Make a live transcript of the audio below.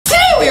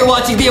we are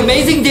watching the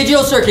amazing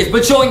digital circus,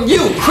 but showing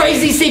you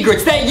crazy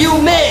secrets that you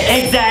missed.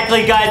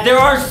 Exactly, guys. There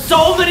are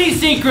so many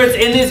secrets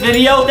in this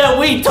video that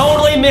we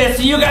totally missed,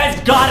 so you guys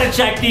gotta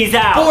check these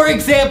out. For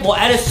example,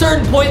 at a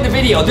certain point in the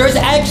video, there's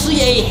actually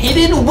a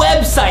hidden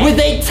website with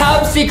a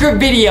top secret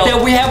video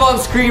that we have on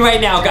screen right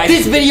now, guys.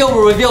 This video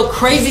will reveal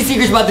crazy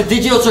secrets about the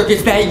digital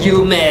circus that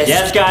you missed.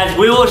 Yes, guys,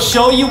 we will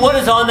show you what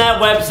is on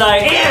that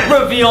website and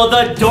reveal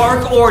the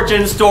dark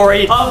origin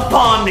story of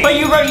Pomni. Are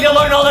you ready to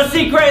learn all the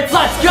secrets?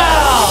 Let's go!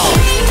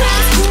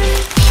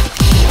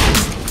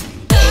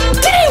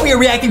 Today we are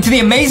reacting to the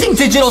amazing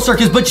digital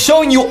circus, but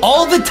showing you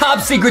all the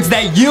top secrets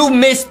that you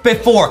missed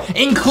before,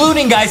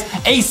 including, guys,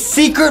 a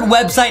secret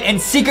website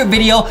and secret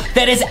video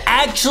that is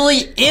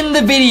actually in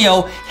the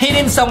video,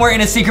 hidden somewhere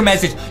in a secret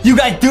message. You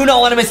guys do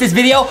not want to miss this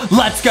video.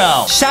 Let's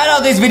go. Shout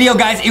out this video,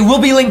 guys. It will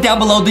be linked down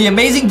below. The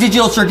amazing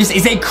digital circus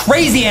is a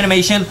crazy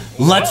animation.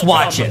 Let's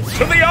watch it.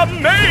 To the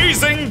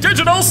amazing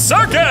digital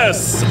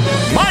circus!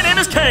 My name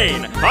is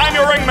Kane. I'm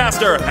your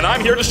ringmaster, and I'm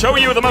here to show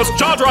you the most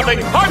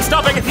jaw-dropping,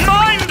 heart-stopping,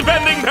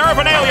 mind-bending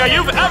paraphernalia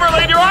you've ever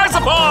laid your eyes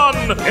upon!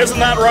 Isn't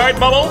that right,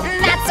 Bubble?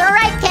 That's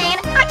right, Kane.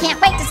 I can't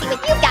wait to see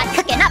what you've got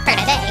cooking up for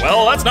today.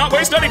 Well, let's not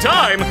waste any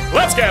time.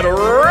 Let's get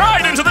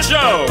right into the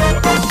show!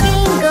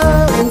 Jingle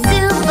and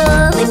Super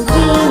and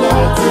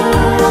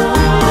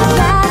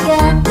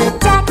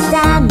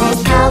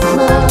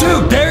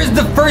Dude, there's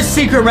the first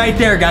secret right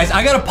there, guys.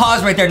 I gotta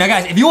pause right there. Now,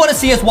 guys, if you want to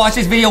see us watch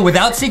this video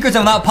without secrets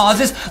and without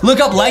pauses, look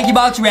up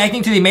LankyBox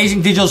reacting to the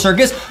amazing digital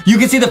circus. You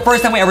can see the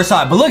first time we ever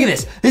saw it. But look at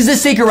this. This is the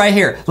secret right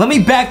here. Let me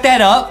back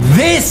that up.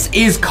 This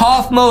is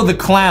Kaufmo the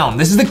clown.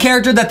 This is the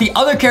character that the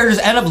other characters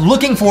end up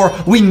looking for.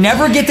 We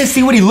never get to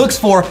see what he looks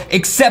for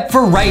except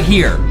for right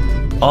here.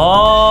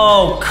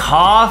 Oh,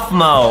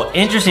 Kaufmo.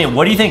 Interesting.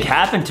 What do you think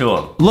happened to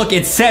him? Look,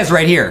 it says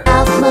right here.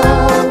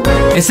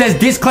 It says,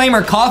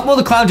 disclaimer, Kaufmo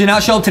the clown did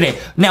not show up today.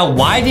 Now,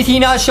 why did he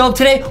not show up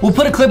today? We'll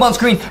put a clip on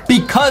screen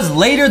because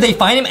later they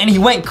find him and he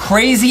went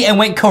crazy and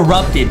went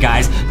corrupted,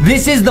 guys.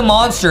 This is the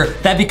monster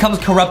that becomes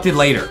corrupted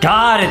later.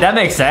 Got it. That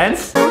makes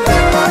sense. Day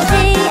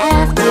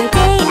after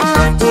day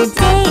after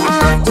day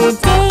after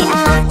day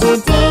after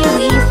day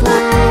we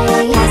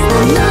fly past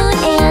the moon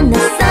and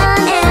the sun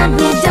and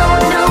we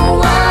don't know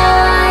why.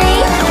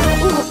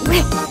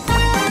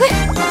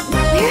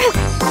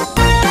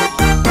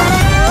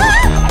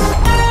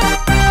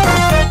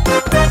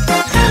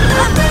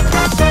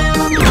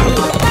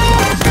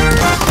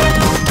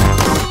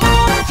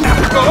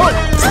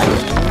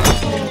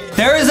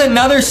 There is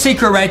another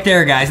secret right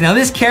there, guys. Now,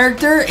 this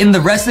character in the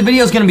rest of the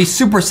video is gonna be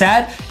super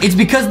sad. It's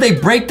because they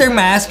break their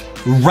mask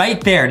right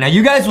there. Now,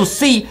 you guys will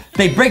see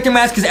they break their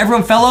mask because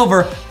everyone fell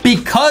over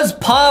because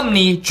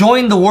Pomni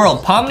joined the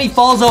world. Pomni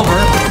falls over,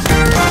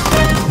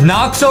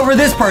 knocks over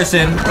this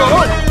person.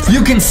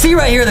 You can see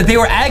right here that they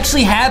were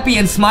actually happy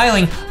and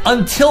smiling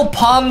until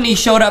Pomni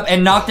showed up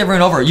and knocked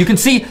everyone over. You can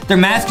see their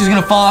mask is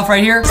gonna fall off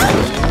right here.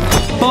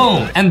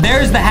 Boom, and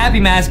there's the happy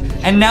mask,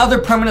 and now they're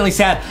permanently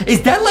sad.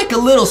 Is that like a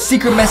little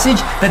secret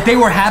message that they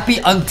were happy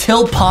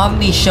until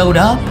Pomni showed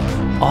up?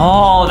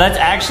 Oh, that's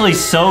actually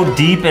so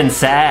deep and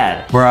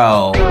sad.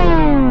 Bro.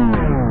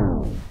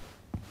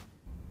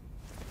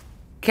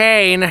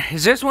 Kane,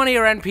 is this one of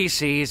your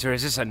NPCs or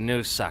is this a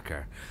new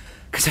sucker?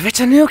 Because if it's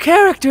a new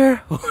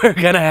character, we're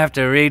gonna have to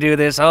redo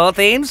this whole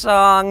theme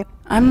song.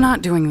 I'm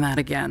not doing that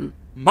again.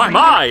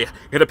 My!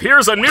 It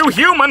appears a new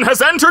human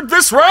has entered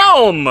this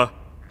realm!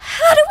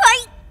 How do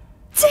I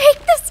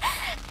take this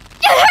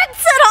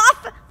headset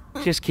off?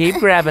 Just keep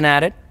grabbing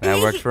at it.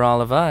 That works for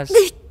all of us.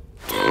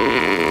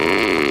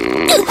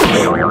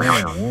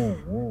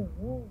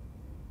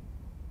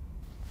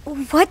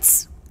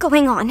 What's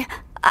going on?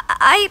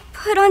 I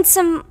put on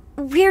some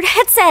weird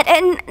headset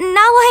and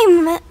now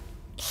I'm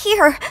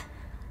here.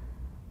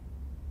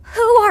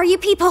 Who are you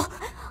people?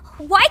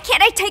 Why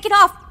can't I take it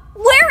off?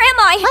 Where am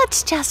I?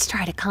 Let's just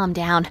try to calm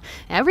down.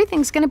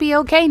 Everything's gonna be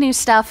okay, new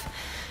stuff.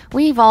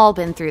 We've all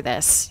been through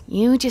this.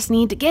 You just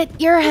need to get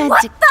your head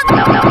What the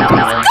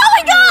what's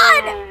going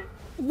on?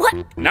 What?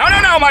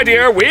 No, my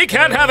dear. We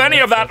can't have any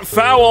of that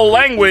foul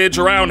language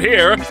around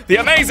here. The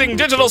amazing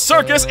digital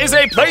circus is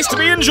a place to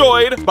be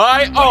enjoyed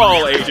by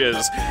all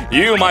ages.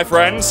 You, my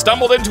friend,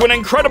 stumbled into an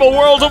incredible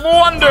world of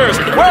wonders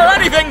where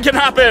anything can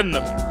happen.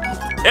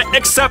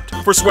 Except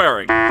for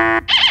swearing.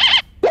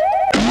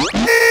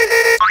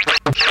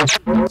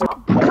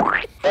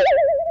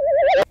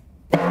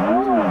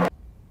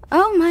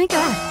 Oh my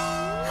god.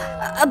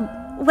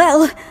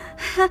 Well,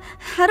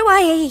 how do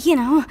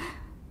I,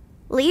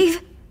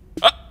 leave?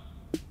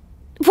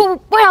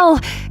 Well,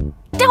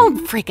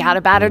 don't freak out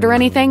about it or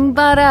anything,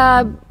 but,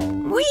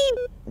 we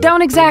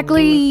don't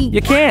exactly...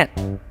 You can't.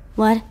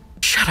 What?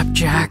 Shut up,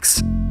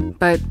 Jax.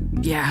 But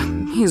yeah,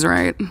 he's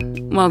right.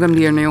 Welcome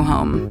to your new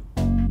home.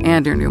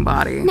 And your new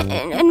body.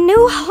 A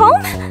new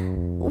home?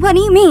 What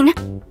do you mean?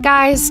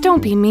 Guys,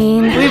 don't be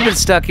mean. We've been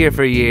stuck here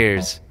for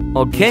years.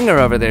 Old Kinger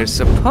over there's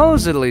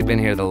supposedly been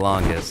here the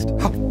longest.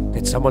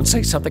 Did someone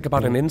say something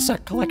about an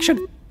insect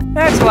collection?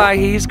 That's why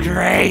he's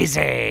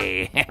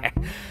crazy.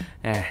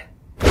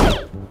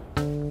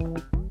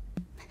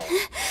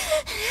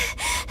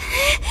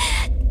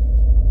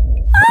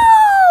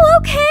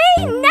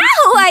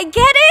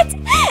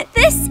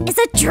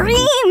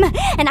 dream,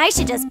 and I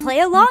should just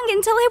play along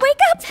until I wake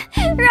up,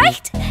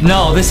 right?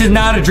 No, this is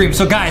not a dream.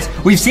 So guys,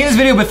 we've seen this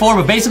video before,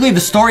 but basically the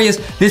story is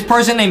this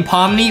person named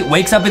Pomni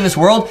wakes up in this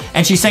world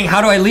and she's saying,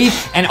 how do I leave?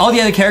 And all the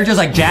other characters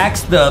like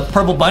Jax, the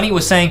purple bunny,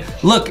 was saying,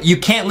 look, you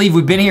can't leave.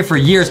 We've been here for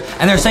years.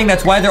 And they're saying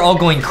that's why they're all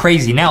going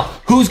crazy. Now,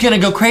 who's gonna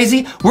go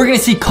crazy? We're gonna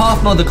see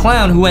Kaufmo the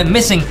clown who went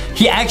missing.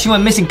 He actually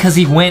went missing because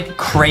he went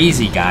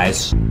crazy,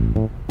 guys.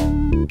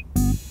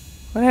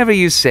 Whatever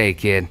you say,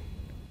 kid.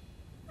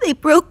 They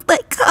broke my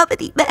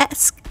comedy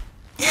mask.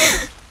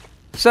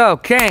 So,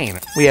 Kane,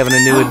 we having a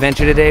new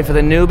adventure today for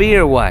the newbie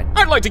or what?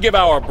 I'd like to give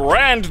our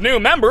brand new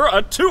member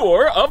a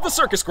tour of the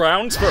circus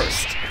grounds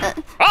first.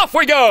 Off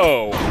we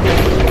go!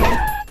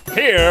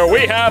 Here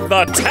we have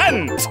the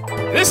tent.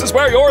 This is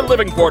where your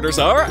living quarters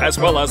are, as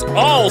well as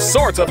all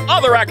sorts of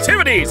other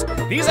activities.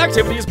 These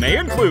activities may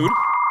include...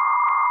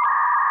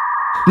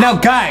 Now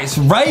guys,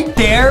 right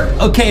there,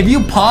 okay, if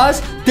you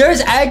pause, there's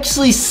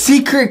actually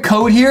secret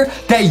code here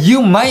that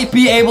you might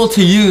be able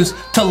to use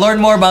to learn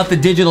more about the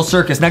digital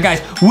circus. Now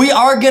guys, we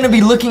are gonna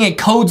be looking at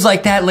codes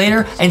like that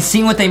later and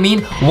seeing what they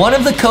mean. One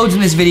of the codes in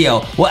this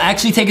video will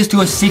actually take us to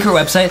a secret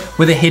website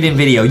with a hidden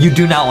video. You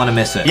do not wanna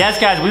miss it. Yes,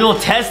 guys, we will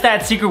test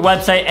that secret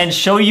website and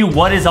show you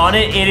what is on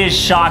it. It is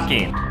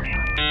shocking.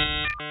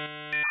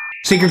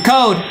 Secret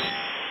code.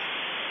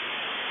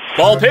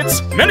 Ball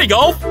pits, mini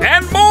golf,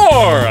 and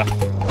more!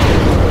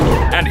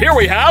 And here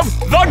we have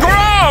the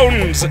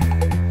grounds!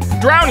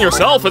 Drown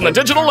yourself in the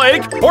digital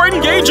lake or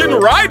engage in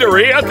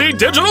ridery at the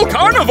digital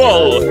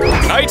carnival!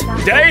 Night,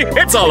 day,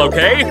 it's all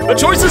okay. The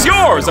choice is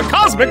yours, a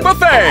cosmic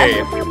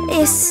buffet!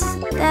 Is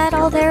that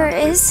all there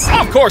is?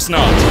 Of course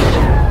not!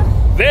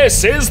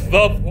 This is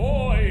the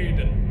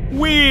void!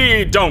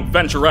 We don't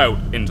venture out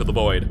into the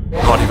void.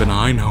 Not even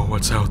I know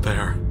what's out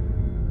there.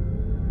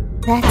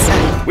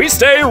 That's... We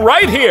stay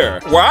right here,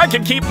 where I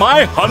can keep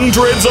my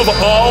hundreds of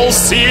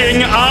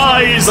all-seeing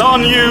eyes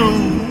on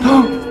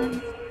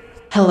you!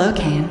 Hello,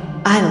 Kane.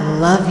 I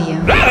love you.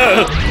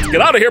 Let's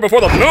get out of here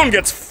before the moon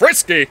gets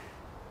frisky!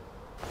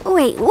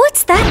 Wait,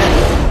 what's that?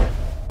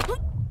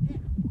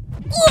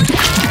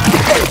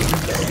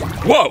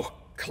 Whoa!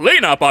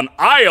 Clean up on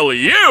aisle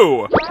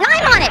U!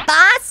 I'm on it,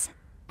 boss!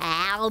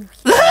 Ow.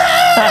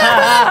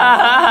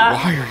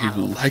 Why are you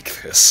like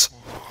this?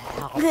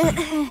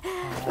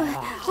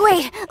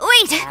 Wait!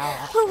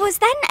 Was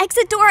that an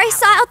exit door I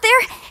saw out there?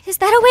 Is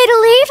that a way to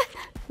leave?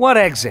 What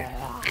exit?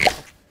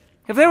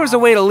 If there was a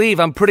way to leave,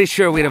 I'm pretty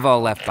sure we'd have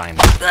all left by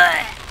now.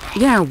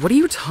 Yeah, what are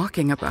you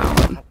talking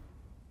about?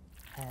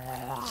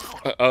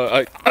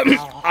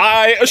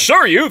 I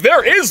assure you,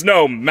 there is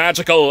no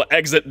magical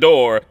exit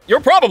door. You're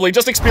probably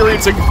just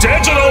experiencing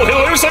digital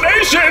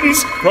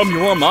hallucinations from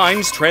your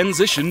mind's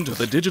transition to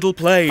the digital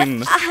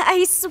plane.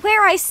 I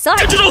swear I saw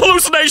it. Digital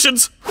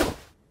hallucinations!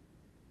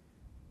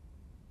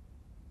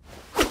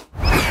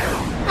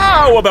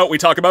 How about we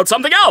talk about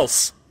something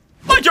else?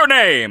 Like your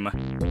name!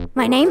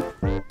 My name?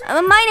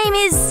 My name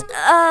is,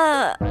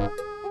 oh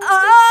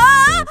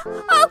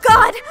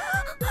God!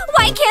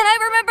 Why can't I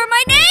remember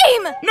my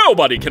name?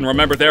 Nobody can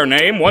remember their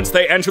name once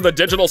they enter the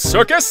digital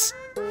circus.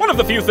 One of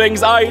the few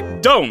things I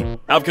don't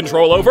have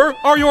control over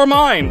are your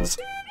minds.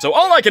 So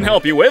all I can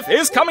help you with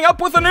is coming up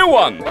with a new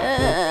one.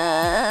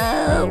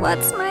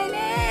 What's my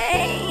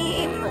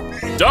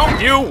name?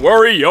 Don't you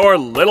worry your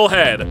little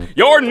head.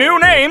 Your new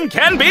name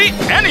can be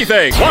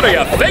anything. What are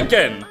you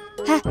thinking?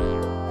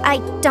 I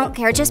don't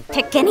care, just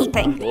pick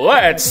anything.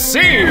 Let's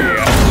see.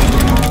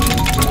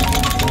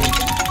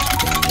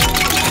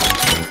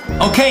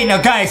 Okay, now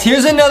guys,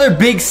 here's another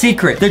big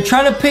secret. They're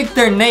trying to pick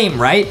their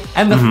name, right?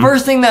 And the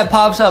first thing that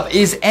pops up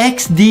is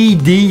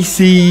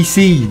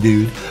XDDCC,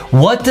 dude.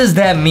 What does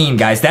that mean,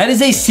 guys? That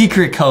is a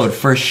secret code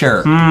for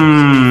sure.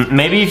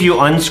 Maybe if you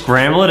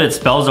unscramble it, it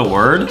spells a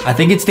word? I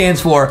think it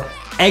stands for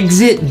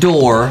exit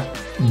door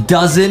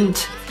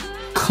doesn't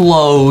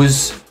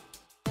close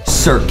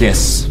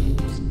circus.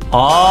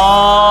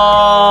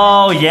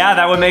 Oh, yeah,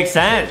 that would make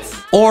sense.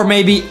 Or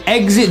maybe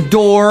exit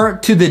door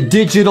to the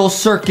digital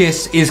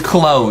circus is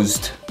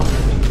closed.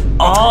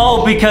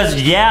 Oh,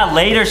 because yeah,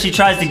 later she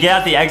tries to get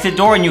out the exit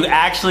door and you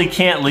actually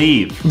can't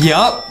leave.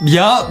 Yup.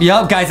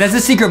 Guys, that's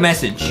a secret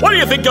message. What do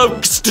you think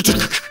of...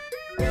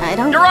 I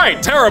don't... You're right,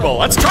 terrible.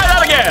 Let's try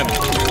that again.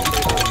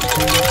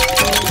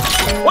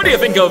 What do you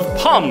think of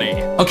Pomni?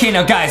 Okay,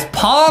 now guys,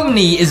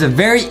 Pomni is a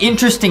very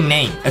interesting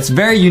name. It's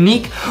very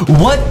unique.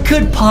 What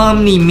could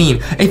Pomni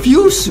mean? If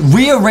you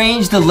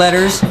rearrange the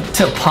letters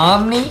to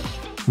Pomni,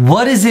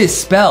 what does it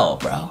spell,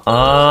 bro?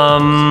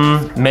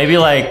 Maybe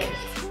like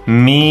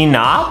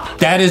me-nop?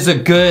 That is a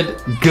good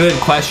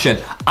question.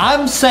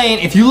 I'm saying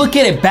if you look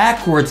at it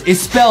backwards, it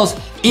spells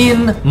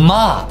in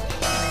mop.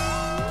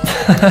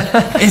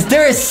 Is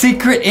there a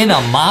secret in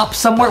a mop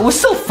somewhere? What's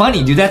so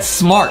funny, dude? That's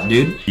smart,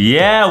 dude.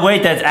 Yeah,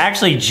 wait, that's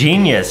actually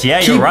genius. Yeah,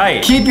 you're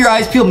right. Keep your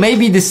eyes peeled.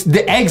 Maybe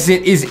the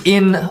exit is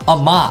in a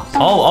mop.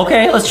 Oh,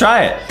 okay, let's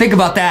try it. Think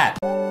about that.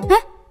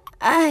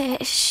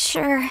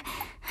 Sure.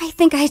 I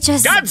think I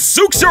just...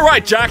 Gadzooks, you're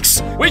right,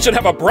 Jax! We should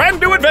have a brand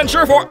new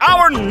adventure for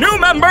our new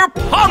member,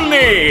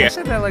 Pomni! I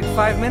said that like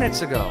 5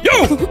 minutes ago.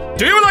 You!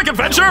 Do you like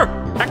adventure?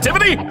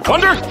 Activity?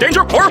 Wonder?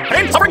 Danger? Horror?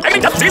 Pain? Suffering?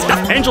 Agony? Death? Disease?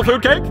 Death? Angel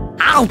food cake?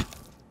 Ow!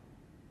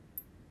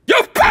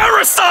 You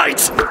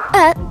parasite!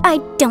 I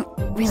don't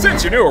really...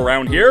 Since you're new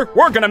around here,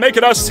 we're gonna make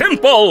it a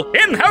simple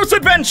in-house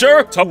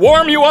adventure to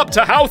warm you up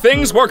to how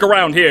things work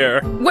around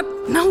here. What?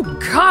 No,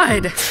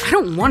 God. I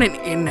don't want an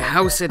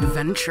in-house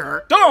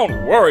adventure.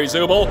 Don't worry,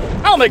 Zooble.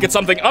 I'll make it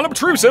something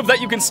unobtrusive that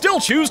you can still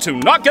choose to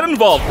not get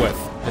involved with.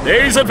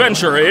 Today's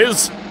adventure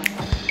is...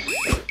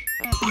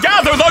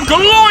 Gather the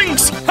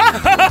gloinks!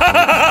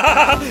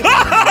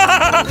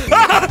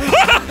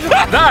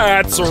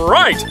 That's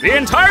right! The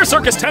entire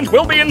circus tent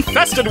will be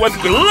infested with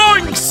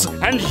gloinks!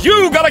 And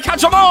you gotta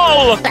catch them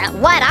all! But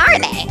what are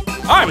they?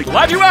 I'm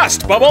glad you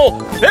asked, Bubble!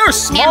 They're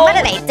small... And what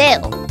do they do?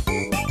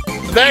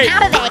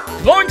 How do they...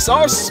 Gloinks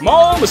are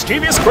small,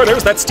 mischievous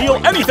critters that steal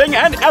anything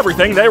and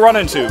everything they run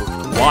into.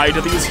 Why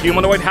do these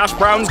humanoid hash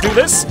browns do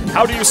this?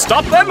 How do you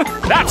stop them?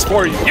 That's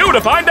for you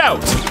to find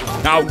out!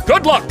 Now,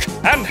 good luck,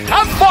 and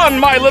have fun,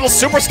 my little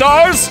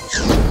superstars!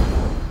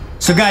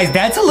 So guys,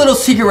 that's a little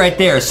secret right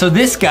there. So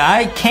this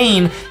guy,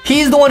 Kane,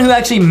 he's the one who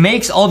actually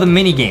makes all the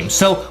mini games.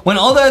 So when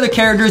all the other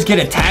characters get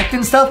attacked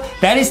and stuff,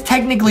 that is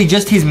technically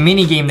just his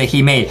mini game that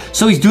he made.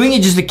 So he's doing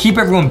it just to keep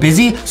everyone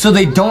busy so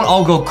they don't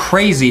all go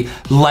crazy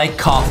like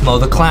Kaufmo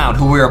the clown,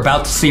 who we're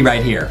about to see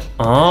right here.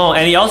 Oh,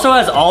 and he also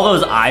has all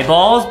those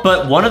eyeballs,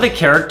 but one of the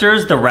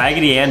characters, the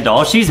Raggedy Ann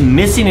doll, she's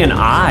missing an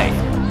eye.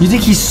 You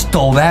think he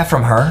stole that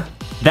from her?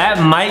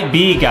 That might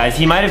be, guys.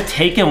 He might have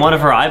taken one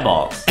of her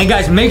eyeballs. And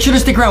guys, make sure to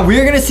stick around.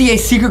 We're gonna see a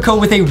secret code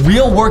with a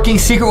real working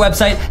secret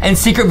website and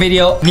secret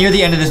video near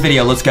the end of this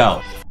video. Let's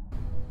go.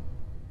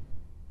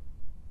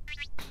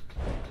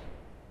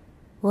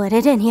 What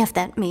did any of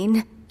that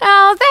mean?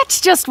 Oh, that's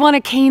just one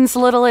of Kane's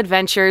little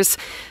adventures.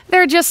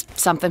 They're just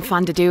something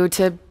fun to do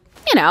to,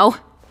 you know,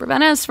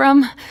 prevent us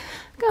from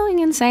going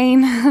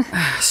insane.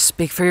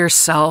 Speak for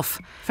yourself.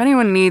 If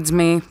anyone needs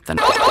me, then...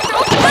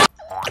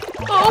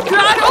 Oh,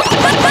 God!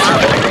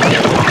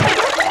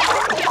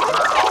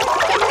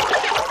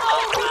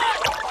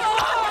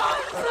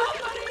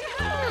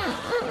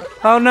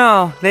 Oh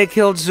no, they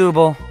killed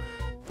Zooble.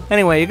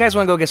 Anyway, you guys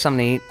want to go get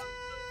something to eat?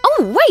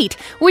 Oh, wait!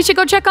 We should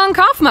go check on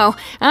Kaufmo.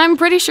 I'm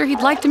pretty sure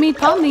he'd like to meet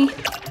Pomni.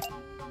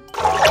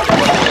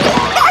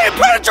 My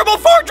impenetrable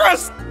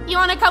fortress! You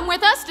want to come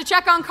with us to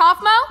check on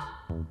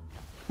Kaufmo?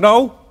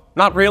 No,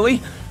 not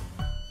really.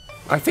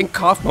 I think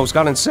Kaufmo's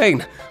gone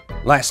insane.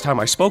 Last time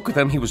I spoke with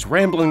him, he was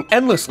rambling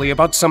endlessly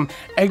about some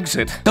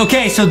exit.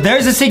 Okay, so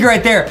there's a secret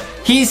right there.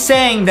 He's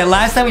saying that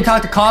last time we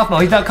talked to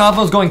Kaufmo, he thought Kaufmo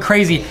was going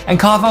crazy, and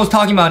Kaufmo was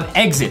talking about an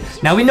exit.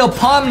 Now we know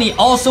Pomni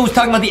also was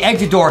talking about the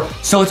exit door,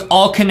 so it's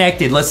all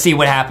connected. Let's see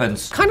what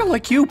happens. Kind of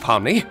like you,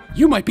 Pomni.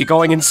 You might be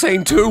going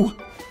insane too.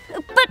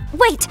 But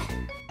wait,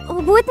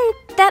 wouldn't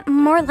that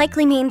more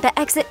likely mean the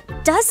exit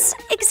does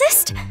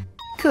exist?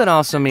 Could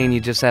also mean you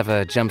just have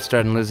a jump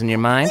start and losing your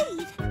mind.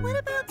 What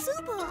about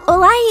Zooble?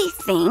 Well, I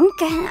think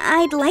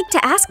I'd like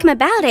to ask him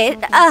about it,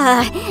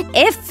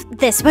 if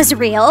this was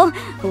real,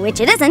 which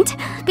it isn't,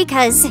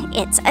 because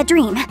it's a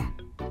dream.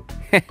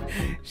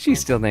 She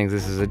still thinks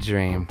this is a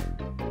dream.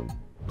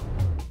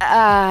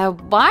 Why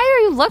are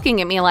you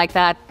looking at me like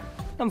that?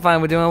 I'm fine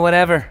with doing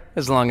whatever,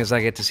 as long as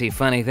I get to see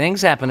funny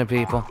things happen to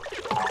people.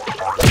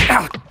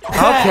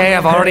 Okay,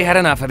 I've already had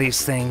enough of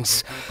these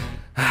things.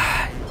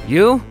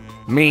 You,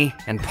 me,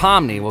 and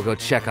Pomni will go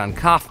check on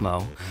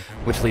Kaufmo,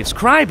 which leaves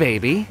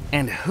Crybaby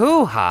and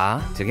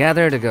Hoo-Ha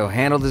together to go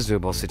handle the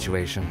Zooble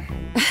situation.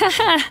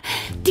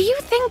 Do you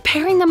think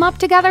pairing them up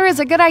together is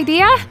a good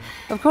idea?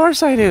 Of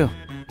course I do.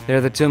 They're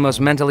the two most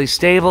mentally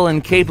stable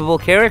and capable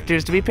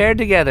characters to be paired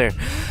together.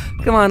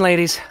 Come on,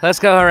 ladies, let's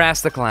go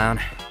harass the clown.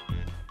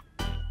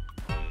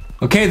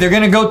 Okay, they're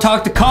gonna go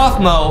talk to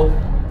Kaufmo.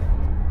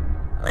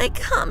 My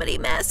comedy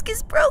mask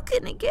is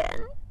broken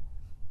again.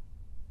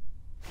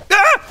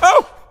 Ah!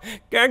 Oh!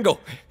 Gangle,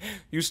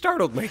 you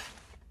startled me.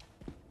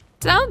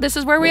 So, this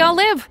is where we all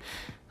live.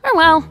 Or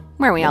well,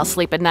 where we all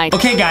sleep at night.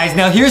 Okay guys,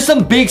 now here's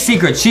some big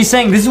secrets. She's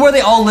saying this is where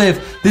they all live,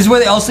 this is where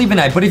they all sleep at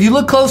night. But if you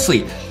look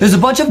closely, there's a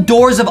bunch of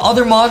doors of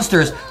other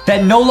monsters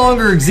that no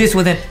longer exist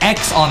with an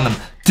X on them.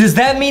 Does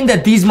that mean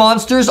that these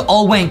monsters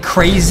all went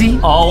crazy?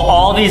 Oh,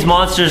 all these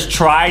monsters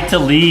tried to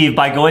leave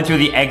by going through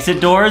the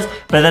exit doors,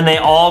 but then they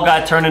all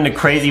got turned into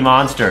crazy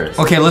monsters.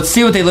 Okay, let's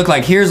see what they look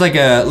like. Here's like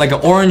an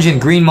orange and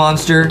green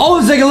monster. Oh,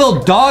 there's like a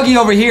little doggy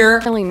over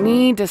here. Really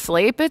need to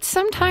sleep. It's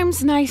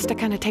sometimes nice to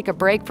kind of take a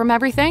break from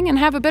everything and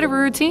have a bit of a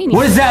routine.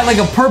 What is that, like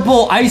a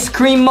purple ice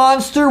cream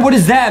monster? What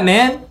is that,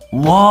 man?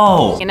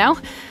 Whoa. You know,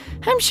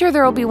 I'm sure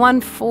there'll be one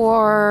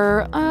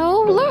for...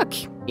 Oh, look,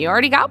 you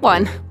already got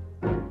one.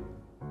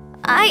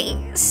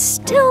 I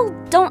still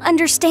don't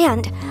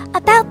understand.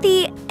 About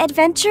the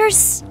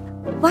adventures,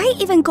 Why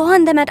even go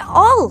on them at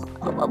all?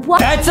 What?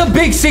 That's a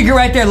big secret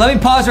right there. Let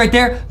me pause right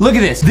there. Look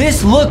at this.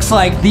 This looks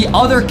like the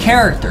other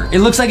character. It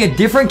looks like a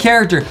different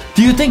character.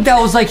 Do you think that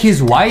was like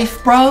his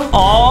wife, bro?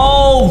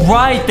 Oh,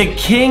 right, the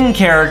king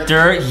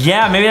character.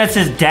 Yeah, maybe that's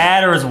his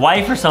dad or his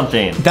wife or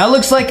something. That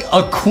looks like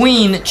a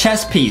queen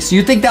chess piece.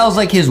 You think that was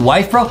like his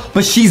wife, bro?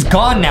 But she's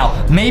gone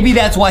now. Maybe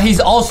that's why he's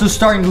also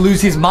starting to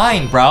lose his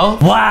mind, bro.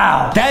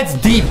 Wow. That's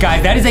deep,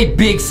 guys. That is a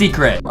big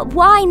secret.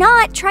 Why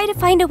not try to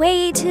find a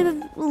way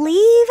to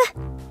leave?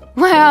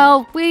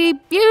 Well, we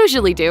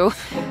usually do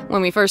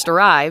when we first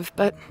arrive,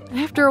 but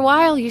after a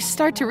while you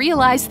start to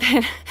realize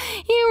that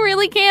you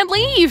really can't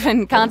leave,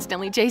 and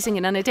constantly chasing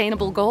an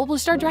unattainable goal will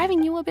start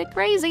driving you a bit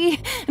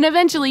crazy. And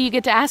eventually you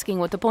get to asking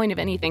what the point of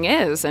anything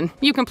is, and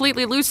you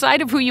completely lose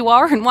sight of who you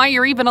are and why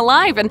you're even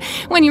alive, and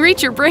when you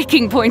reach your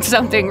breaking point,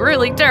 something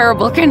really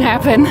terrible can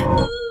happen.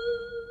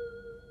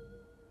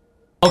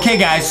 Okay,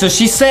 guys, so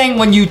she's saying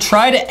when you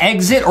try to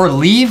exit or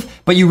leave,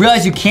 but you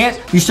realize you can't,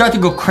 you start to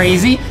go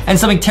crazy and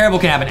something terrible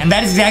can happen. And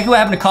that is exactly what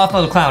happened to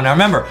Kaufmo the Clown. Now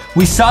remember,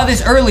 we saw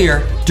this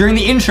earlier during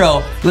the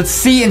intro. Let's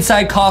see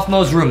inside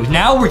Kaufmo's room.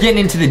 Now we're getting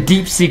into the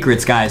deep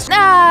secrets, guys.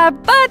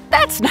 But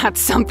that's not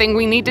something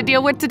we need to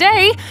deal with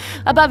today.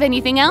 Above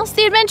anything else,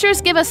 the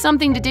adventures give us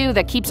something to do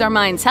that keeps our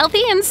minds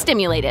healthy and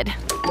stimulated.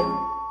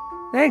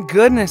 Thank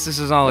goodness this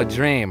is all a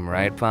dream,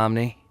 right,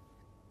 Pomni?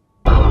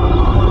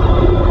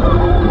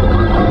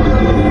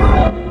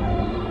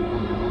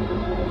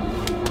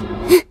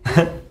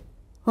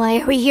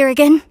 Why are we here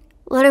again?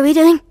 What are we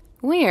doing?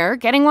 We're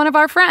getting one of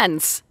our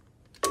friends.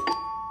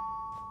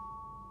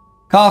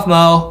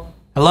 Kaufmo,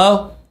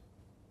 hello?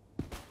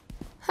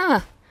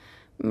 Huh.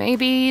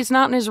 Maybe he's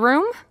not in his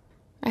room?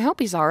 I hope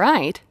he's all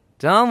right.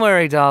 Don't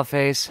worry,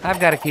 Dollface. I've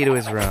got a key to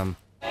his room.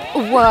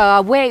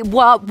 Wait,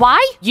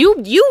 why?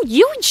 You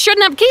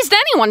shouldn't have keys to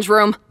anyone's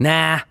room.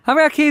 Nah, I've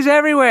got keys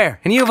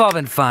everywhere, and you've all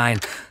been fine.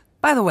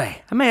 By the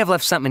way, I may have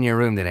left something in your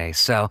room today,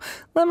 so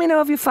let me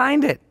know if you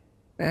find it.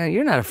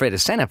 You're not afraid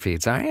of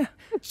centipedes, are you?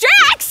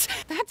 Jax!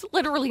 That's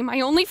literally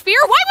my only fear.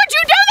 Why would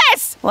you do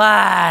this?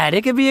 What?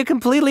 It could be a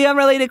completely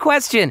unrelated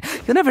question.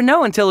 You'll never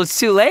know until it's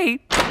too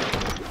late.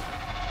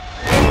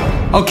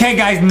 Okay,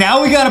 guys,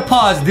 now we gotta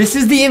pause. This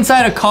is the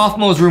inside of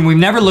Kaufmo's room. We've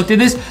never looked at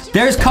this.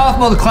 There's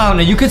Kaufmo the Clown.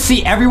 Now, you can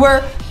see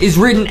everywhere is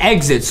written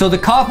exit. So the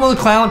Kaufmo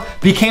the Clown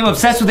became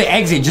obsessed with the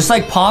exit, just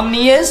like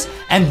Pomni is,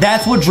 and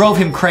that's what drove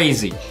him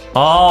crazy.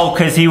 Oh,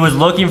 because he was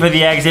looking for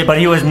the exit, but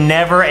he was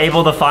never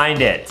able to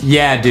find it.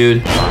 Yeah,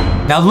 dude.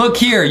 Now look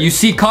here, you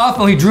see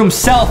Kaufmo, he drew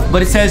himself,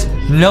 but it says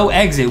no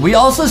exit. We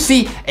also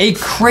see a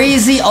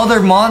crazy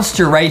other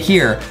monster right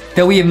here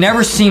that we have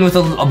never seen with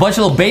a bunch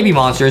of little baby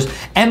monsters.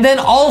 And then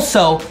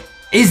also,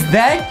 is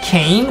that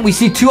Cain? We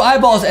see two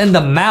eyeballs and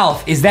the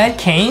mouth. Is that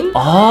Cain?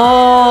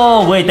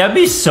 Oh, wait, that'd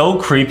be so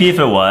creepy if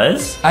it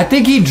was. I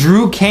think he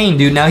drew Cain,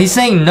 dude. Now he's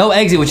saying no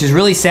exit, which is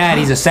really sad.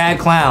 He's a sad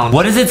clown.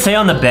 What does it say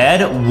on the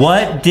bed?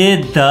 What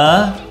did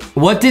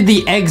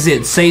the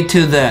exit say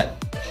to the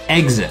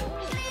exit?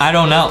 I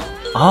don't know.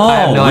 Oh, I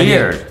have no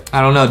weird. idea.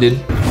 I don't know, dude.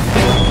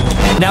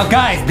 Now,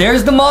 guys,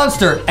 there's the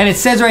monster, and it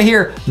says right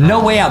here,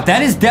 no way out.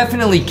 That is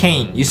definitely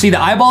Cain. You see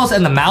the eyeballs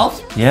and the mouth?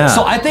 Yeah.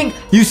 So I think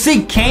you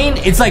see Cain,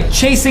 it's like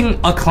chasing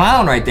a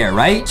clown right there,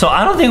 right? So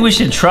I don't think we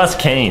should trust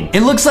Cain.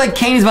 It looks like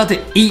Cain is about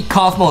to eat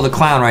Kaufmo the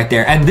Clown right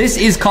there, and this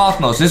is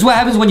Kaufmo. So this is what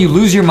happens when you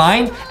lose your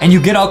mind and you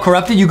get all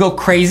corrupted, you go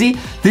crazy.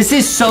 This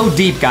is so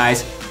deep,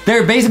 guys.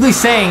 They're basically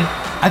saying,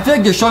 I feel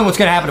like they're showing what's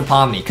gonna happen to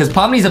Pomni, because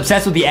Pomni's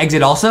obsessed with the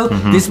exit also.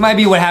 This might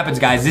be what happens,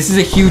 guys. This is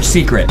a huge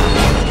secret.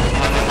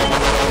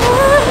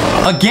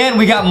 Again,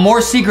 we got more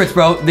secrets,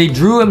 bro. They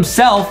drew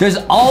himself. There's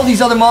all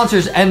these other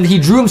monsters, and he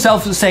drew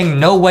himself saying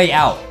no way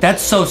out.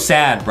 That's so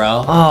sad,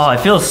 bro. Oh, I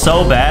feel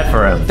so bad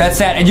for him. That's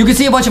sad. And you can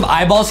see a bunch of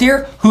eyeballs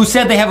here. Who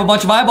said they have a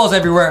bunch of eyeballs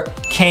everywhere?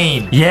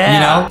 Cain. Yeah. You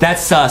know?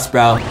 That's sus,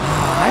 bro.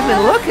 I've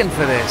been looking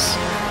for this.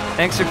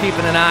 Thanks for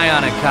keeping an eye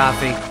on it,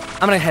 Coffee.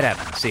 I'm gonna head out.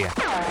 See ya.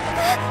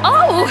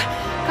 Oh,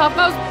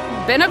 Kaufmo's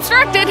been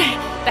obstructed.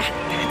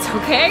 That's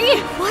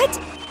okay. What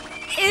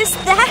is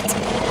that?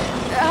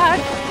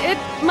 It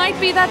might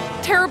be that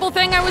terrible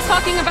thing I was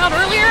talking about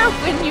earlier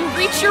when you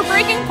reach your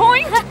breaking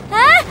point.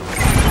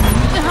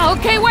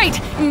 Okay, wait.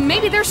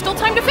 Maybe there's still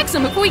time to fix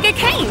him if we get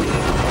Cain.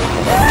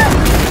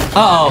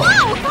 Uh-oh.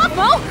 Whoa,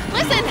 Kaufmo,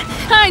 listen.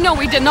 I know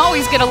we didn't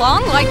always get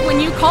along, like when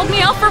you called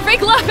me out for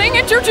fake laughing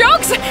at your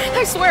jokes.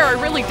 I swear I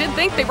really did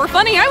think they were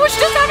funny. I was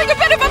just having a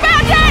bit of a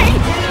bad day.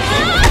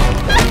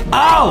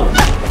 Oh!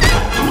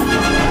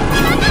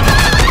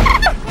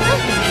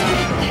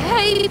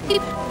 Hey,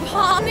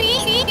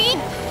 Pomni.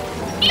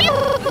 You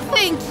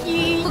think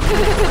you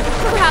could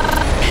perhaps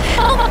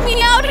help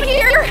me out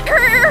here?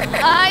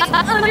 I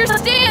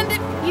understand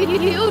you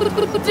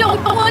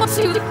don't want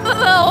to,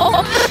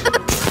 though.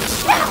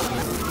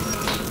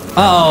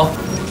 Uh-oh.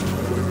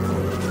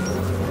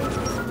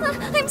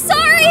 I'm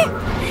sorry!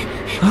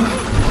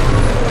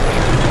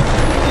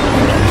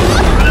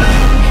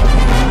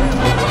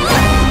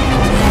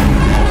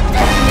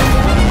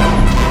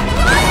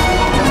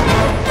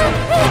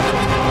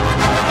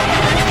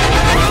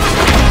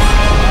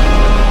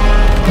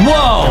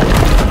 Whoa!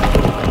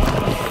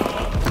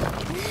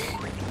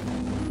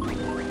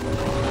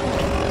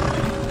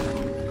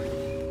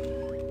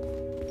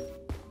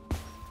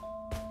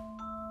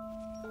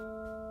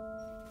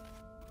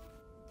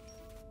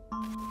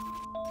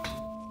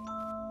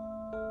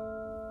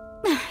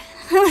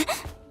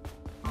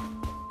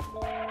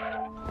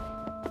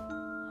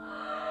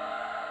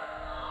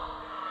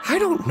 I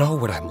don't know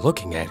what I'm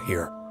looking at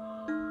here.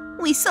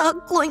 We saw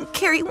Gloink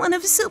carry one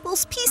of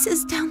Zubal's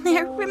pieces down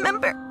there,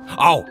 remember?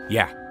 Oh,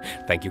 yeah.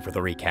 Thank you for the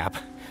recap.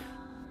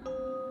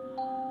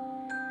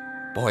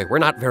 Boy, we're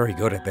not very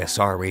good at this,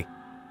 are we?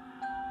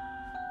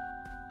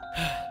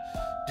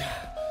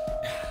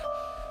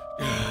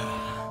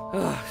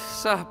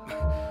 Sup,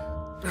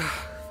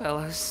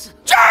 fellas?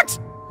 Jax!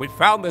 We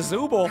found the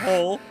Zubal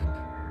hole.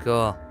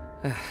 Cool.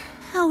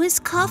 How is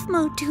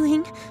Kaufmo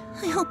doing?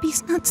 I hope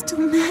he's not still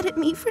mad at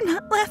me for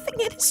not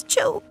laughing at his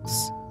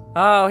jokes.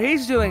 Oh,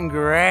 he's doing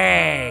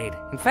great.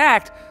 In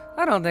fact,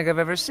 I don't think I've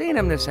ever seen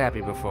him this happy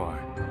before.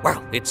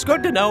 Well, it's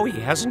good to know he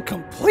hasn't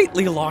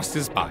completely lost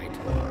his mind.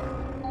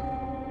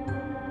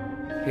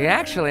 He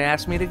actually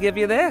asked me to give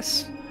you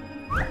this.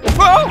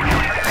 Whoa!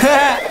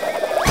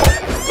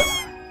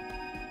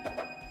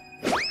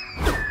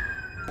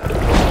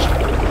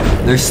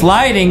 They're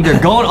sliding. They're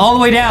going all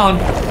the way down.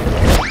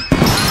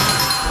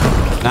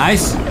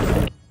 Nice.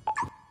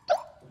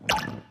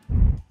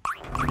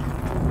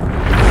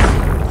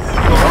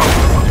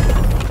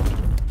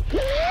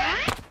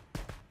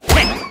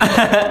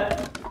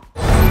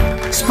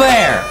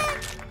 Spare.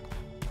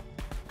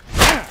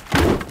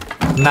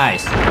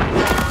 Nice.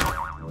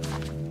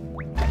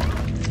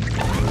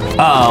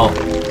 Uh-oh.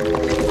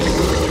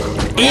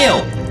 Ew.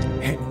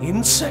 An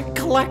insect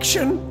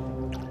collection?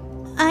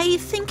 I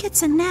think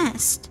it's a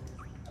nest.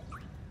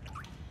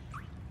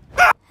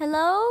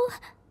 Hello?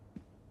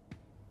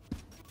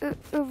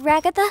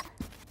 Ragatha?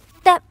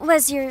 That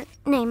was your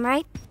name,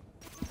 right?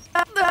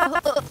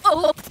 Over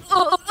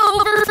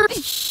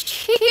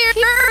here.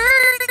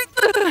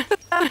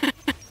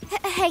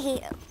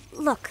 Hey,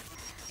 look.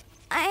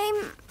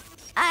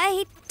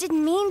 I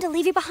didn't mean to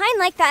leave you behind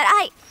like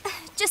that.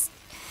 Just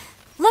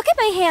look at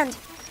my hand.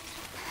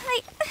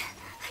 I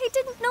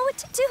didn't know what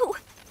to do.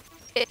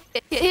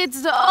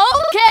 It's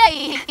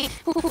okay.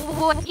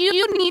 What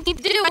you need to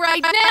do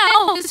right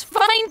now is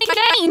find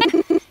Kane.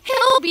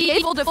 He'll be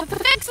able to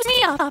fix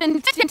me up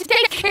and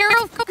take care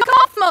of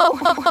Kaufmo.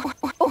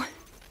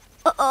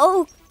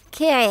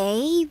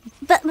 Okay,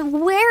 but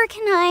where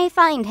can I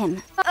find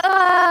him?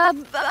 I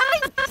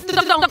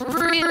don't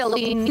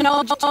really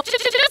know. Just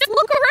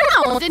look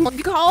around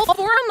and call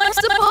for him, I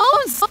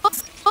suppose.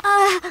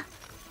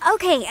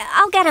 Okay,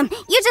 I'll get him.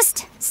 You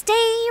just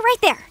stay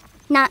right there.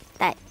 Not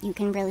that you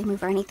can really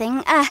move or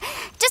anything.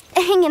 Just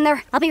hang in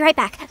there. I'll be right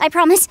back. I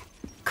promise.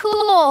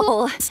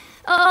 Cool.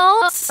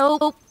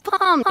 Also,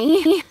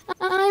 Pommy,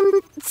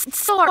 I'm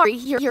sorry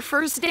your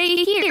first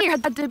day here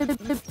had to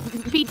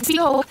be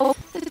so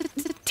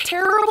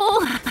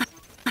terrible.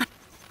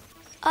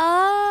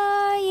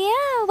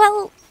 Yeah,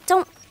 well,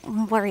 don't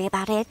worry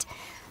about it.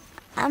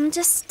 I'm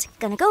just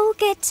gonna go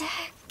get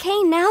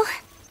Kane now.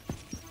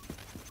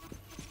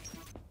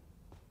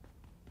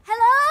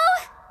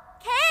 Hello?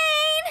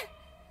 Kane?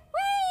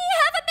 We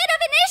have a bit of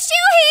an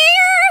issue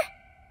here!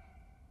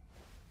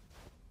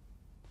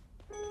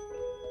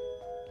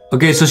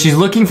 Okay, so she's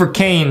looking for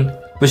Kane,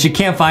 but she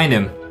can't find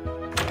him.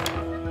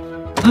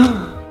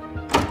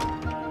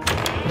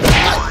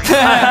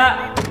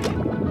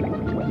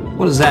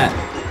 What is that?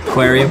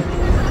 Aquarium?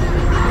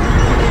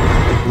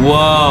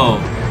 Whoa.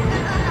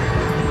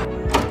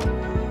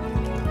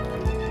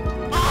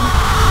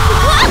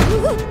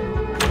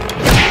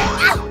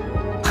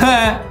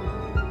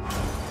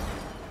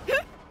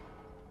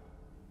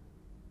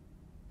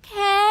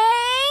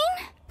 Kane?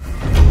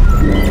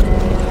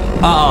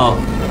 Uh-oh.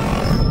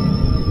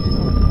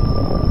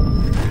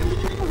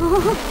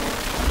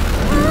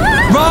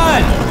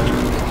 Run!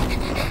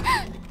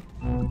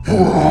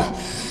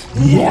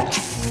 What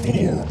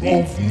form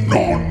of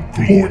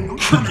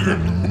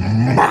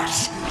non-Gloinkinian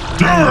mass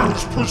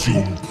dares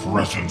presume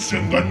presence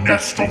in the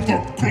nest of the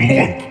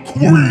Gloink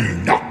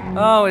Queen?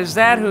 Oh, is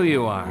that who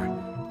you are?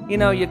 You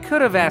know, you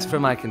could have asked for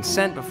my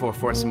consent before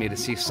forcing me to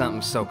see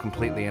something so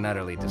completely and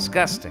utterly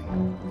disgusting.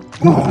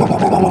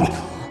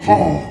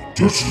 How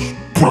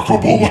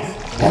despicable!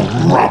 A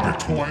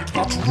rabbitoid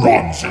that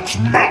runs its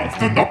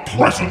mouth in the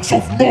presence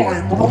of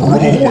my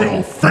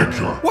royal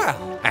figure!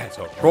 Well, as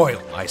a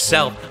royal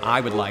myself,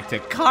 I would like to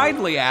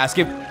kindly ask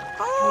if...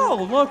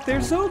 Oh, look,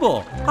 there's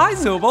Zubal. Hi,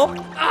 Zubal.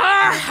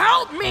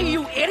 Help me,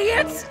 you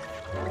idiots!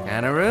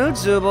 Kinda rude,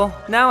 Zubal.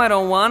 Now I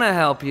don't want to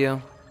help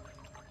you.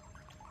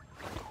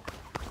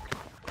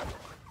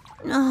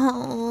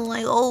 No,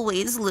 I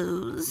always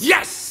lose.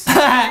 Yes!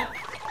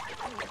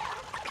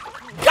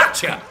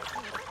 Gotcha!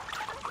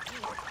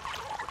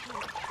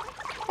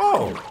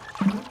 Oh.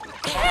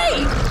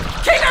 Hey!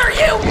 King, are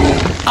you?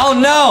 Oh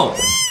no!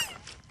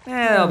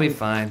 I'll be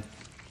fine.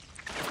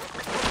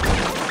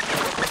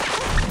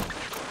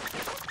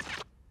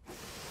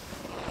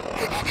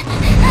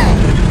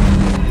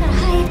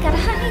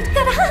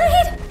 Gotta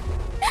hide.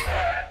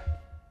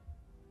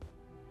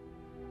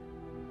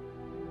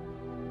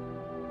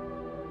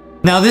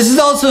 Now this is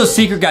also a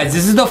secret, guys.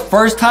 This is the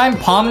first time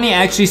Pomni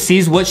actually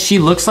sees what she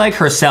looks like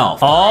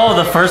herself. Oh,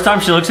 the first time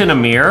she looks in a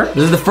mirror?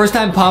 This is the first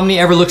time Pomni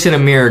ever looks in a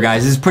mirror,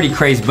 guys. This is pretty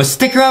crazy. But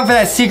stick around for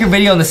that secret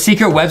video on the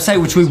secret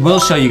website, which we will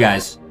show you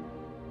guys.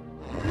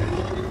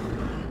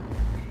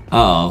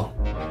 Uh-oh.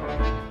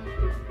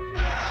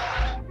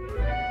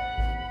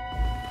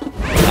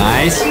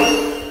 Nice.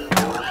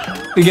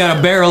 We got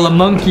a barrel of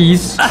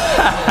monkeys.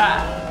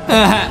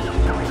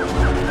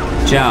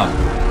 Ciao.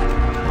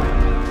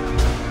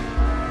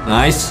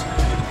 Nice.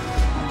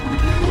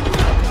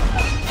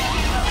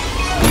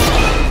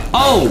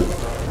 Oh!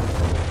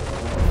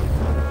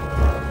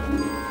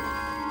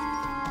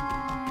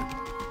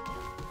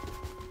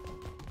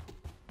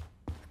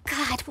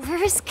 God,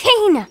 where is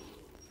Kane?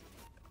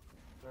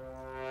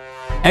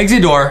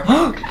 Exit door.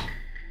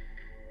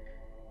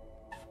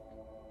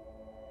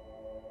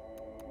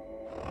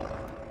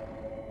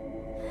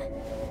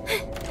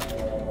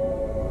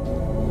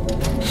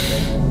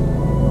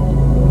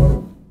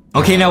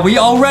 Okay, now we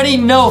already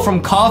know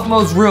from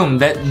Cosmo's room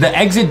that the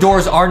exit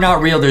doors are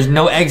not real. There's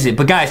no exit.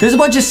 But guys, there's a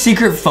bunch of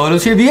secret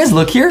photos here. If you guys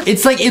look here,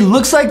 it's like, it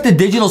looks like the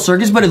digital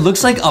circus, but it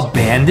looks like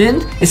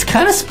abandoned. It's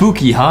kind of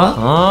spooky, huh?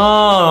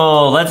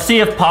 Oh, let's see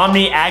if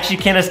Pomni actually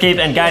can escape.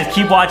 And guys,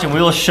 keep watching.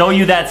 We will show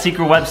you that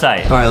secret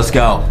website. All right, let's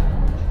go.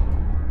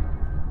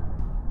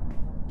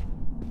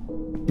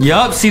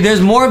 Yup, see, there's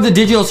more of the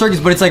digital circus,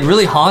 but it's like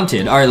really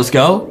haunted. All right, let's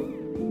go.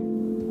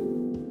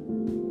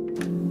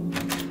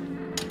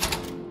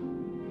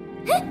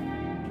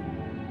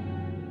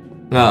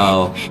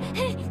 Uh-oh.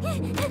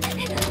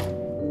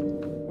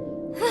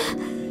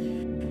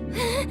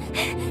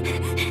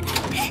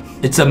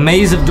 It's a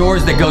maze of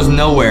doors that goes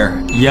nowhere.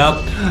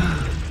 Yup.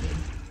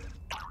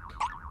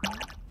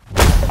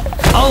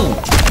 Oh!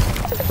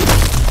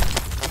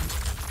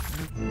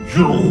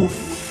 You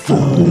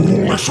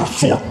foolish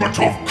assortment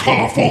of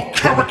colorful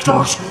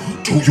characters!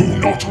 Do you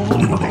not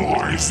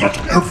realize that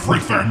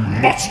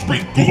everything must be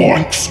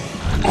Gloinks?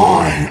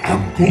 I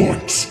am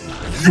Gloinks.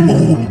 You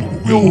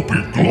will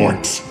be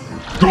Gloinks.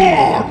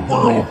 God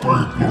will be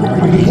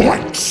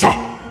Gloinks.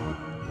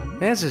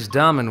 This is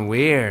dumb and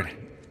weird.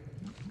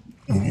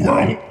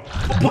 Well,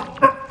 but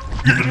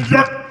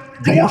yet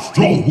you're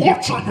still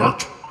watching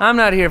it. I'm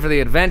not here for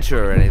the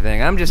adventure or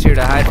anything. I'm just here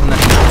to hide from the...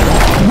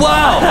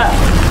 Wow!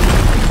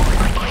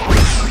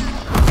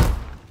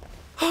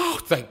 Oh,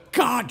 thank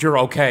God you're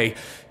okay.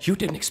 You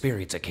didn't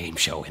experience a game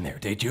show in there,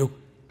 did you?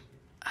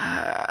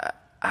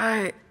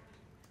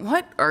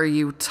 What are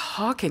you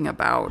talking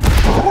about?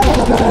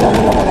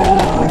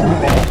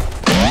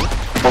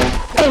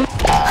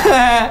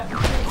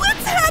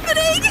 What's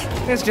happening?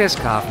 It's just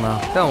Kaufmo.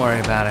 Don't worry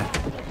about it.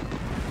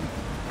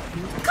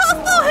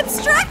 Kaufmo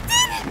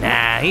abstracted?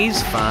 Nah,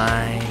 he's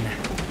fine.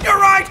 You're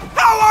right!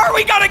 How are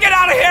we gonna get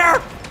out of here?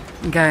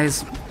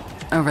 Guys,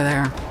 over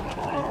there.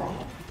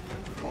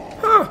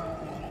 Huh.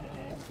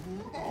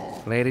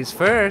 Ladies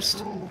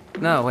first.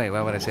 No, wait,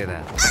 why would I say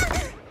that?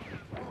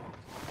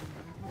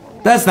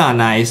 That's not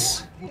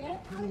nice.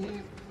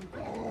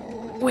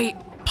 Wait,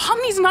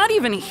 Pomni's not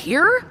even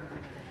here?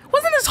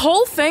 Wasn't this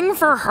whole thing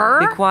for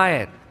her? Be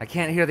quiet. I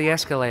can't hear the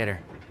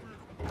escalator.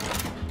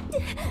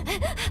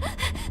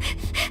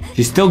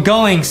 She's still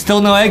going,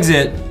 still no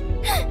exit.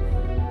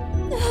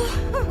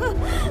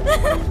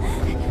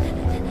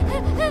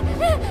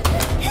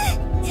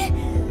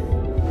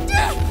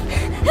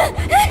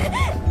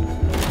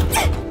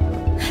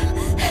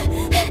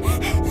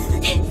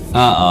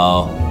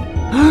 Uh-oh.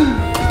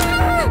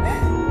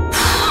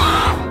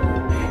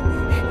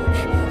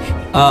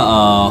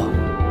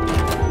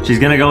 Uh-oh. She's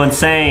gonna go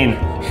insane.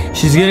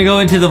 She's gonna go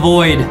into the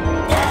void.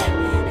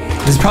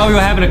 This is probably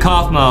what happened to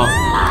Kaufmo.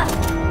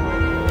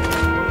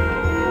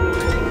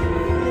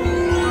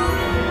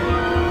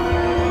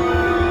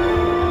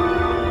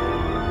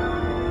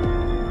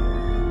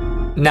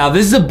 Now,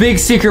 this is a big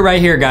secret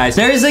right here, guys.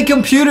 There is a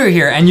computer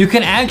here, and you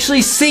can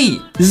actually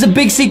see. This is a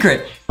big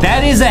secret.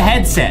 That is a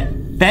headset.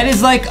 That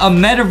is like a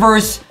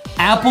metaverse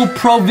Apple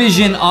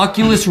Provision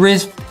Oculus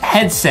Rift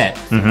headset.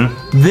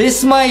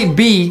 This might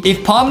be,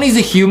 if Pomni's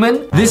a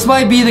human, this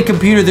might be the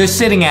computer they're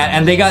sitting at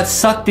and they got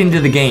sucked into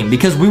the game,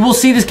 because we will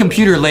see this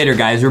computer later,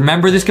 guys.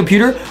 Remember this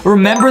computer?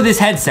 Remember this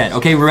headset,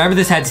 okay? Remember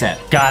this headset.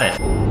 Got it.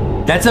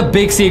 That's a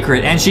big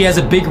secret, and she has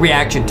a big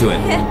reaction to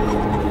it.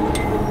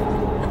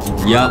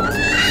 Yup.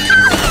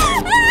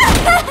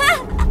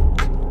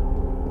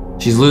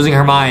 She's losing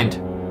her mind.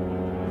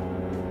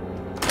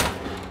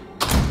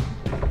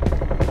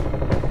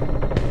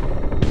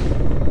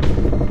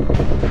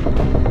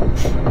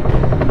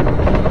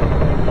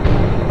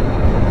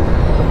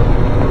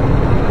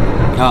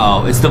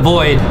 Uh-oh, it's the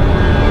void.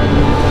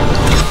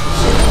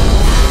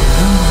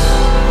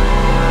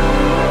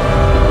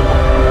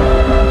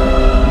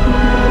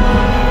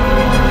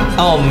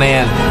 Oh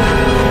man.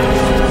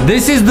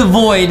 This is the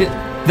void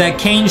that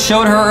Kane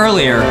showed her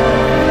earlier.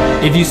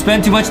 If you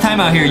spend too much time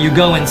out here, you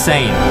go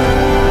insane.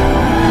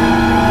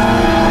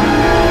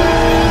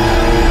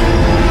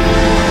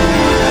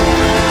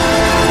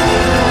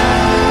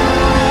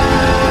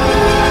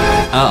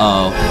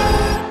 Uh-oh.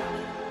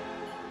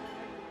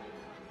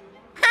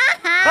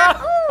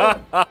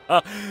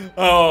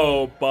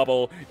 Oh,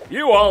 Bubble,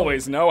 you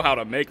always know how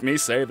to make me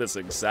say this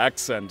exact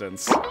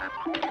sentence.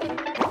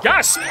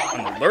 Gasp!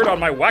 An alert on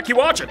my Wacky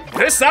Watch at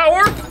this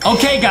hour?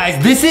 Okay,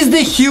 guys, this is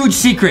the huge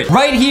secret.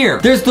 Right here,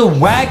 there's the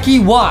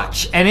Wacky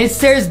Watch, and it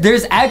says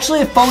there's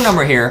actually a phone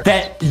number here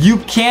that you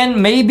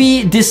can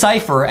maybe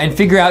decipher and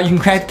figure out. You can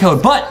crack the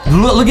code. But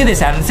look at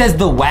this, Adam. It says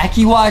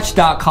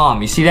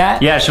thewackywatch.com. You see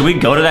that? Yeah, should we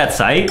go to that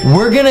site?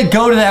 We're gonna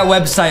go to that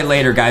website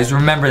later, guys.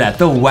 Remember that.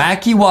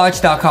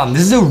 Thewackywatch.com.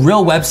 This is a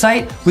real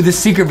website with a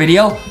secret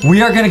video.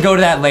 We are gonna go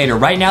to that later.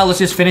 Right now, let's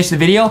just finish the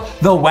video.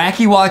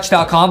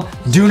 Thewackywatch.com.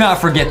 Do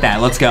not forget that.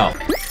 Let's go.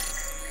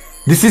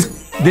 This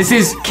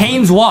is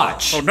Kane's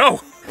watch. Oh no!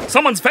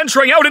 Someone's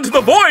venturing out into the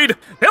void!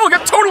 They'll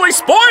get totally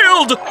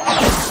spoiled!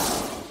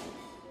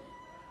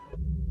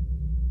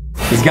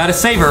 He's got a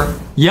saber.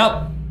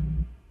 Yep.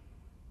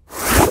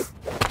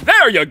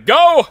 There you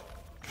go!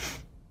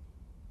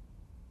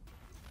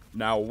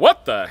 Now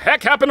what the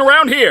heck happened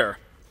around here?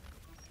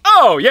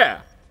 Oh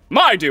yeah,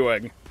 my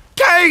doing.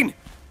 Kane!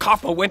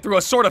 Kaufmo went through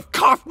a sort of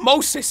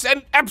kaufmosis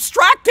and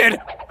abstracted!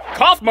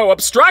 Kaufmo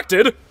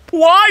abstracted?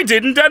 Why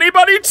didn't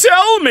anybody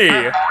tell me?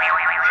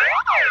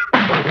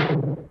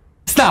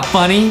 It's not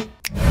funny.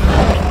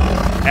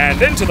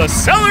 And into the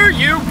cellar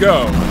you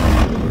go.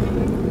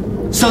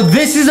 So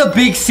this is a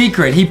big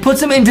secret. He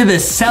puts him into the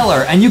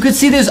cellar, and you can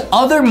see there's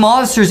other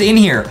monsters in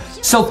here.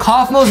 So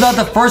Kaufmo's not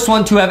the first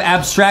one to have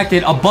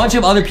abstracted. A bunch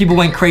of other people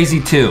went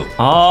crazy too.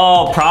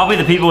 Oh, probably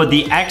the people with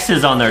the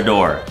X's on their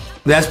door.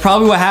 That's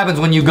probably what happens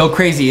when you go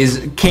crazy,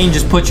 is Kane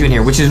just puts you in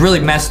here, which is really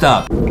messed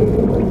up.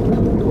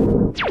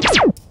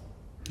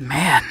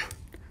 Man,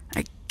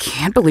 I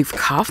can't believe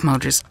Kaufmo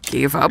just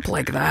gave up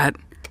like that.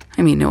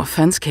 I mean, no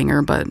offense,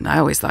 Kinger, but I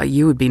always thought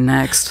you would be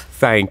next.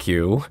 Thank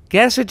you.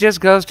 Guess it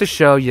just goes to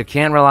show you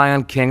can't rely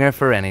on Kinger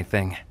for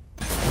anything.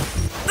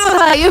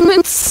 I am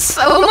in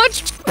so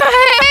much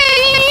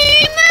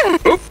pain!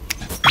 Oop.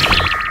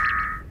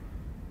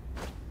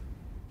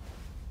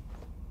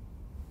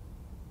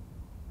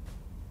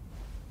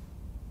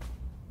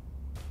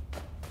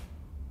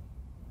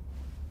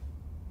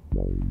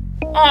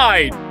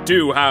 I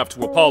do have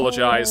to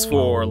apologize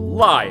for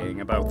lying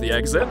about the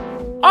exit.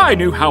 I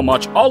knew how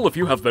much all of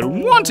you have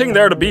been wanting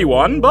there to be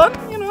one, but,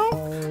 you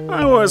know,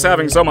 I was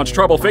having so much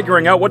trouble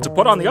figuring out what to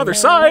put on the other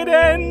side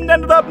and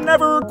ended up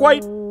never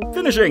quite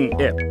finishing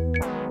it.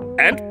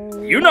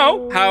 And you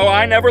know how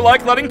I never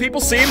like letting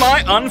people see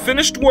my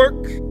unfinished work,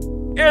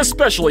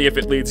 especially if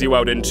it leads you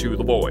out into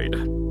the void.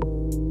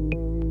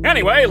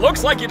 Anyway,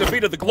 looks like you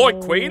defeated the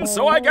Gloik Queen,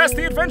 so I guess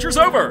the adventure's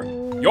over.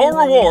 Your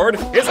reward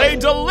is a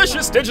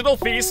delicious digital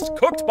feast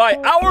cooked by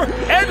our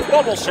head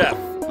bubble chef.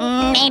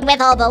 Made with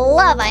all the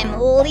love I'm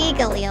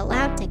legally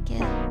allowed to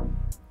give.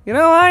 You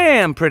know, I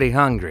am pretty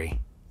hungry.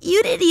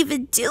 You didn't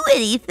even do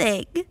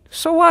anything.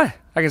 So what?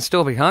 I can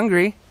still be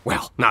hungry.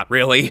 Well, not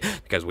really,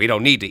 because we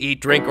don't need to eat,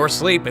 drink, or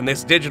sleep in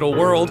this digital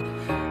world.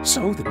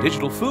 So the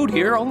digital food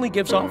here only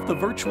gives off the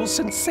virtual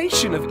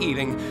sensation of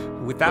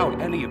eating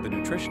without any of the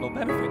nutritional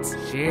benefits.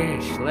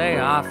 Sheesh, lay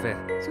off it.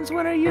 Since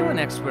when are you an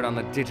expert on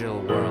the digital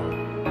world?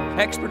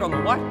 Expert on the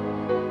what?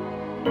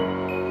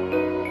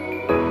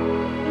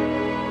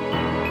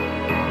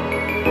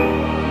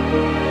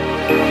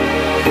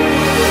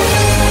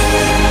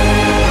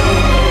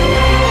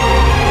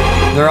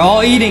 They're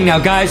all eating now,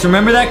 guys.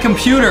 Remember that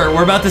computer.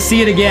 We're about to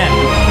see it again.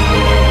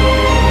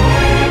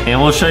 And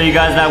we'll show you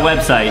guys that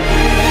website.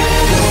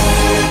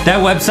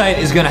 That website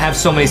is gonna have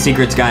so many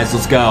secrets, guys.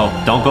 Let's go.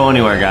 Don't go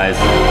anywhere, guys.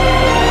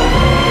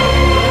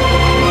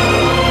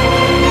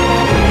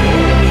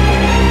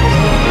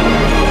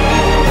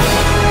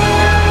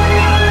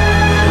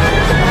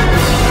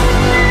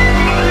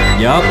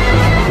 Yup.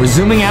 We're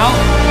zooming out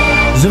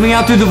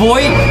through the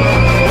void.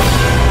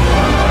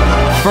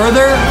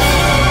 Further.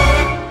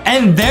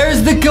 And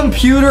there's the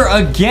computer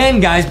again,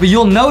 guys, but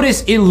you'll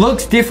notice it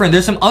looks different.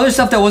 There's some other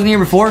stuff that wasn't here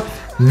before.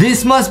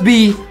 This must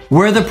be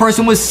where the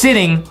person was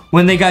sitting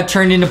when they got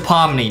turned into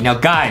Pomni. Now,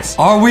 guys,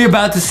 are we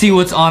about to see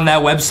what's on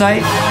that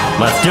website?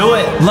 Let's do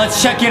it.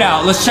 Let's check it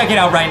out. Let's check it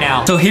out right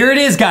now. So here it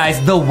is, guys,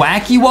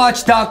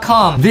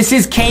 thewackywatch.com. This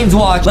is Kane's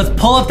watch. Let's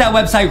pull up that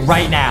website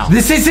right now.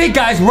 This is it,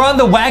 guys. We're on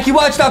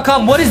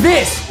thewackywatch.com. What is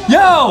this?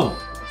 Yo!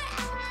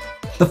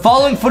 The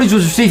following footage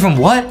was received from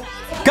what?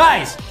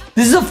 Guys,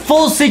 this is a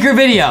full secret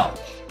video.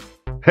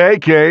 Hey,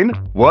 Kane.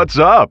 What's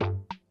up?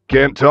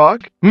 Can't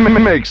talk?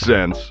 Makes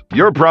sense.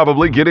 You're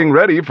probably getting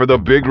ready for the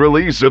big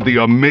release of the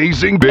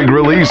amazing big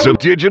release of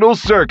Digital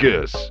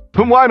Circus.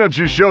 Why don't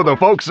you show the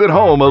folks at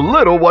home a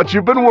little what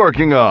you've been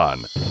working on?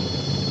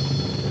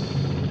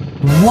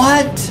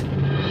 What?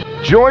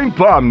 Join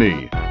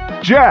Pomni,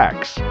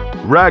 Jax,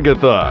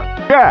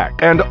 Ragatha, Jack,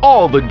 and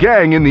all the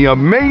gang in the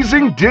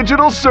amazing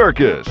Digital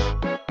Circus.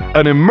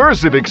 An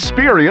immersive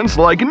experience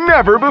like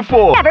never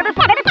before.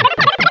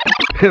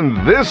 In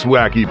this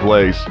wacky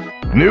place,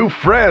 new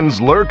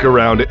friends lurk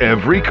around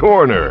every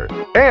corner.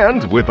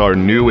 And with our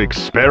new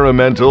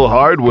experimental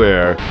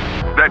hardware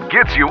that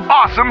gets you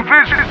awesome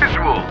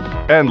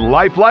visuals and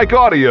lifelike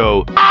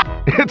audio,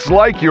 it's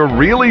like you're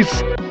really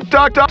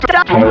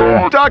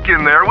stuck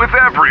in there with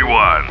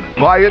everyone.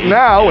 Buy it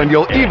now and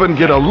you'll even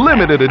get a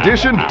limited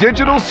edition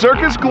digital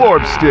Circus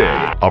Glorb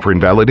Stick. Offer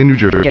invalid in New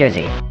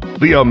Jersey.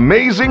 The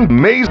amazing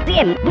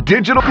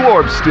digital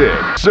Glorb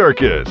Stick.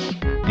 Circus.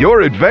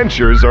 Your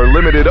adventures are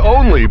limited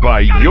only by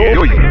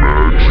your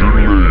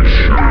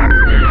imagination.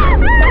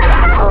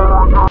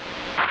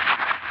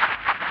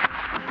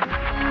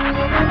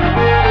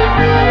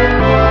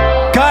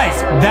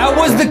 Guys, that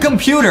was the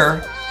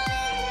computer.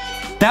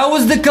 That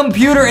was the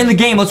computer in the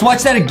game. Let's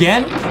watch that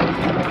again.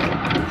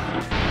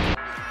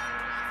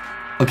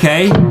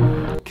 Okay.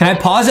 Can I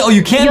pause it? Oh,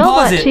 you can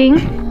pause it. You're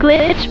watching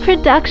Glitch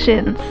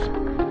Productions.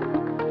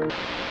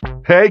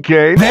 Hey,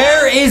 Kate.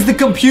 There is the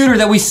computer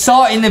that we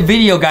saw in the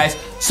video, guys.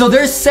 So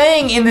they're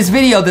saying in this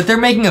video that they're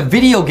making a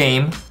video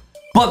game,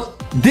 but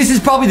this is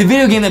probably the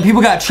video game that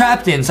people got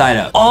trapped inside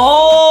of.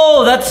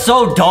 Oh, that's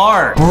so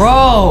dark.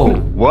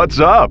 Bro. What's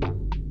up?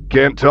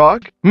 Can't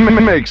talk?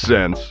 Makes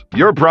sense.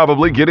 You're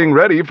probably getting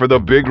ready for the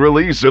big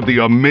release of the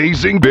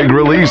amazing big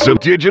release of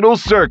Digital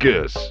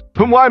Circus.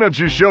 Why don't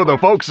you show the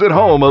folks at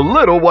home a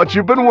little what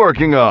you've been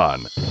working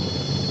on?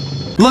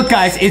 Look,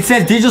 guys, it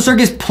says Digital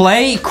Circus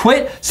play,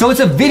 quit, so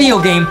it's a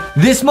video game.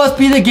 This must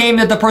be the game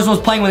that the person was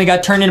playing when they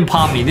got turned into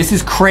Pomni. This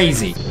is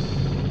crazy.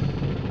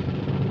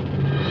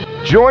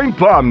 Join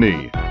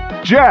Pomni,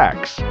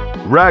 Jax,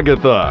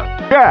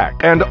 Ragatha, Jack,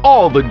 and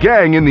all the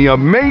gang in the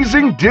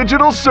amazing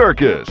Digital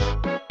Circus.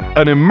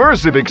 An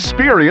immersive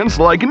experience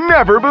like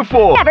never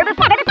before.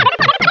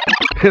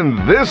 In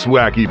this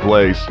wacky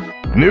place,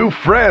 new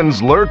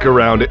friends lurk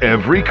around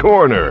every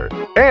corner.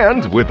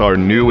 And with our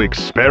new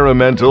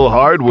experimental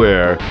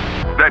hardware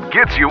that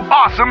gets you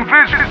awesome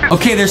vision.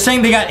 Okay, they're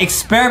saying they got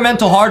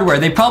experimental hardware.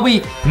 They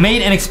probably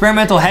made an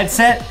experimental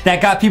headset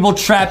that got people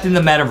trapped in the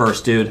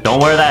metaverse, dude.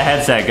 Don't wear that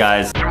headset,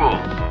 guys.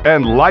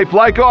 And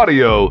lifelike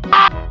audio.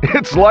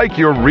 It's like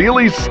you're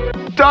really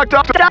stuck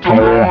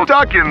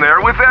in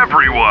there with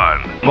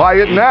everyone. Buy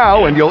it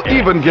now and you'll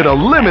even get a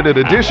limited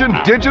edition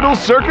digital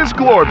Circus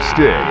Glorb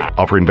Stick.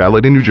 Offer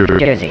invalid in New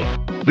Jersey.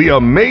 The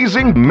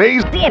amazing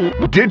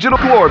digital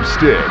Glorb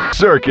Stick.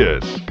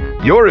 Circus.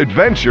 Your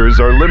adventures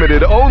are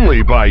limited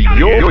only by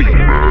your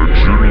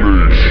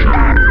imagination.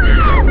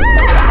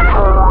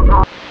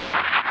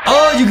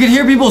 Oh, you could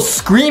hear people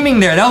screaming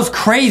there. That was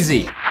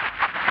crazy.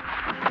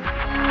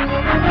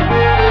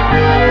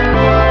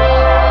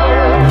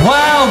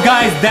 Wow,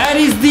 guys, that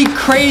is the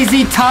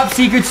crazy top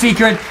secret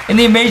in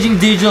the amazing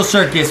Digital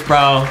Circus,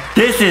 bro.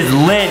 This is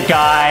lit,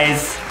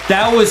 guys.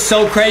 That was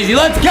so crazy.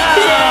 Let's go!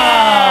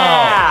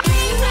 Yeah!